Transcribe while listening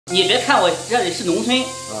你别看我这里是农村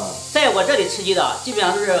在我这里吃鸡的，基本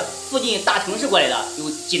上都是附近大城市过来的，有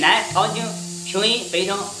济南、长清、平恩、北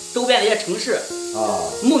城周边的一些城市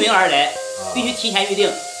慕名而来，必须提前预定。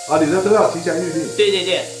你这都要提前预定？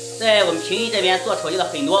对，在我们平恩这边做炒鸡的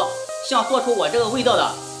很多，像做出我这个味道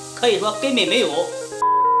的，可以说根本没有。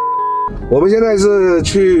我们现在是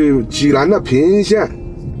去济南的平恩县，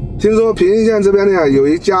听说平恩县这边呢有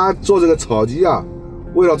一家做这个炒鸡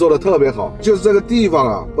味道做的特别好，就是这个地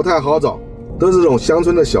方不太好找，都是这种乡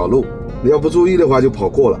村的小路，你要不注意的话就跑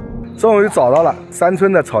过了。终于找到了山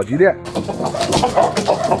村的炒鸡店。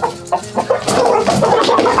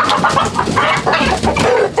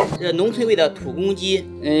这农村味的土公鸡，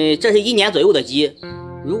这是1年左右的鸡。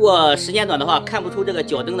如果时间短的话，看不出这个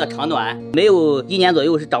脚蹬的长短，没有1年左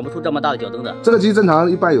右是长不出这么大的脚蹬的。这个鸡正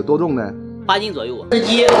常一般有多重呢？8斤左右。这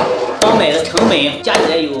鸡光买的成本加起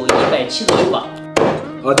来有170左右吧。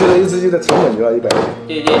这个一只鸡的成本就要100。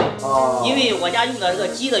对，因为我家用的这个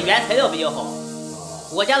鸡的原材料比较好，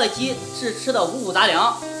我家的鸡是吃的五谷杂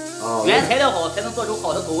粮，原材料好才能做出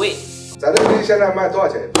好的口味。咱这个鸡现在卖多少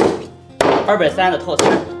钱？230的套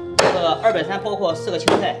餐，这个230包括4个青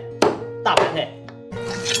菜、大盘菜。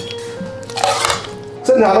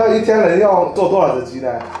正常的一天能要做多少只鸡呢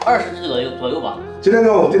？20只左右吧。今天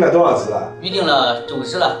中午订了多少只啊？预定了9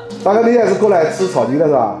只了。大哥，你也是过来吃炒鸡的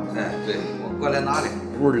是吧？对，我过来拿的。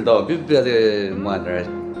味道比别的没点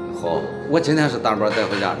好。我今天是大包带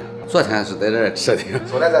回家的，昨天是在这儿吃的。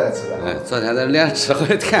昨天在这吃的？昨天在连吃好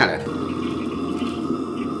几天了。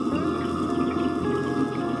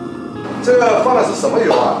这个放的是什么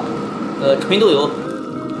油啊？纯豆油，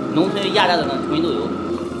农村压榨的那纯豆油。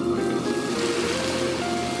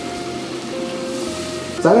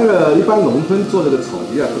咱那个一般农村做这个炒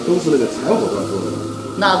鸡都是那个柴火上做的。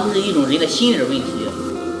那都是一种人的心理问题。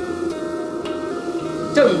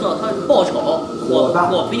这种做它是爆炒，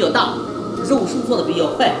火比较大，肉收缩的比较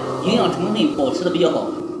快，营养成分保持的比较好。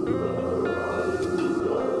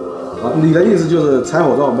你的意思就是柴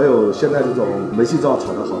火灶没有现在这种煤气灶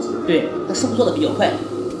炒的好吃？对，它收缩的比较快。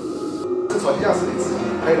这炒鸡架是你自己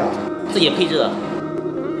配的？自己配置的。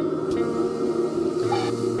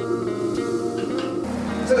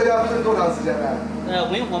这个要炖多长时间呢？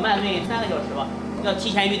文火慢炖3个小时吧，要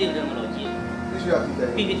提前预定这种老鸡。必须要提前。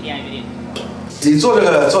必须提前预定。你做这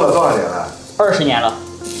个做了多少年了？20年了，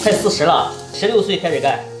快40了，16岁开始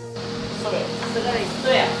干。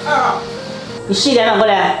对，2号。你细点转过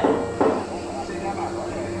来。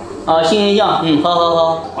新鲜酱，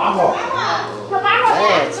好。8号。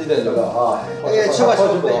记得这个吃过。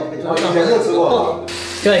以前就吃过。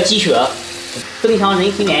这鸡血增强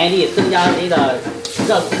人体免疫力，增加人的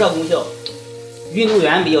热功效。运动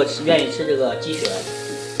员比较愿意吃这个鸡血。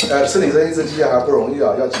吃你这一只鸡还不容易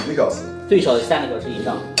要几个小时？最少3个小时以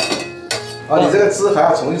上。你这个汁还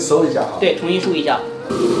要重新收一下对，重新收一下。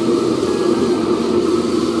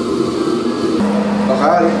还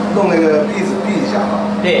要弄那个篦子篦一下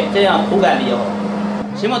对，这样口感比较好。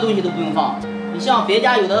什么东西都不用放，你像别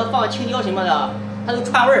家有的放青椒什么的，它都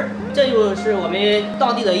串味儿，这就是我们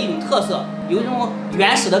当地的一种特色，有一种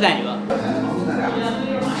原始的感觉。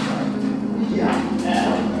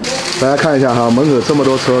大家看一下门口这么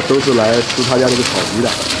多车都是来吃他家这个炒鸡的。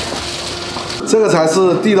这个才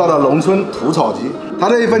是地道的农村土炒鸡，他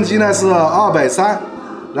这一份鸡呢是230，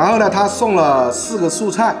然后呢他送了4个素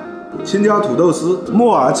菜，青椒土豆丝、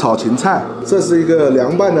木耳炒芹菜，这是一个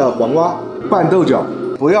凉拌的黄瓜拌豆角。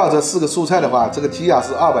不要这4个素菜的话，这个鸡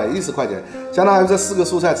是210块钱，相当于这4个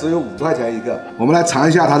素菜只有5块钱一个。我们来尝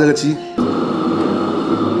一下它这个鸡，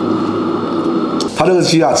它这个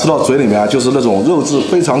鸡吃到嘴里面就是那种肉质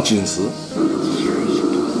非常紧实，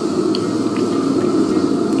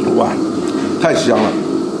哇，太香了！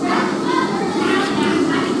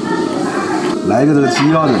来一个这个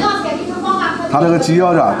鸡腰子，它这个鸡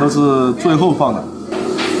腰子都是最后放的，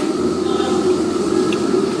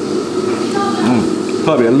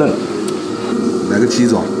特别嫩。来个鸡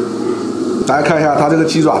爪，大家看一下它这个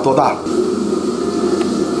鸡爪多大。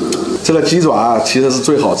这个鸡爪其实是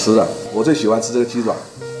最好吃的，我最喜欢吃这个鸡爪，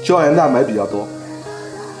胶原蛋白比较多。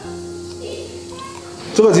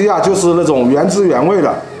这个鸡就是那种原汁原味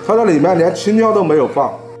的，它这里面连青椒都没有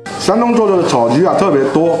放。山东做的炒鸡特别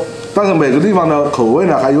多，但是每个地方的口味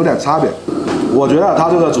呢还有点差别。我觉得它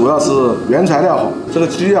这个主要是原材料好，这个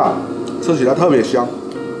鸡吃起来特别香，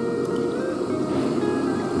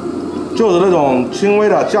就是那种轻微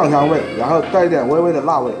的酱香味，然后带一点微微的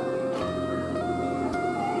辣味。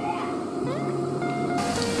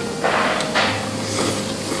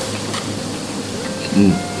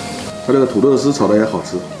它这个土豆丝炒的也好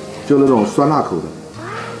吃，就那种酸辣口的。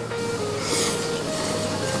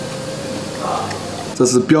这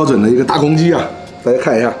是标准的一个大公鸡啊，大家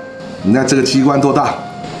看一下，你看这个鸡冠多大，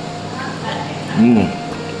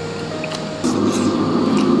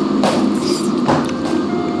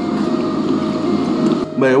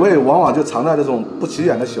美味往往就藏在这种不起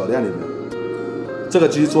眼的小店里面。这个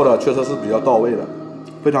鸡做的确实是比较到位的，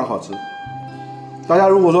非常好吃。大家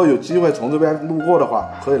如果说有机会从这边路过的话，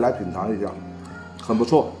可以来品尝一下，很不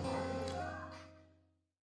错。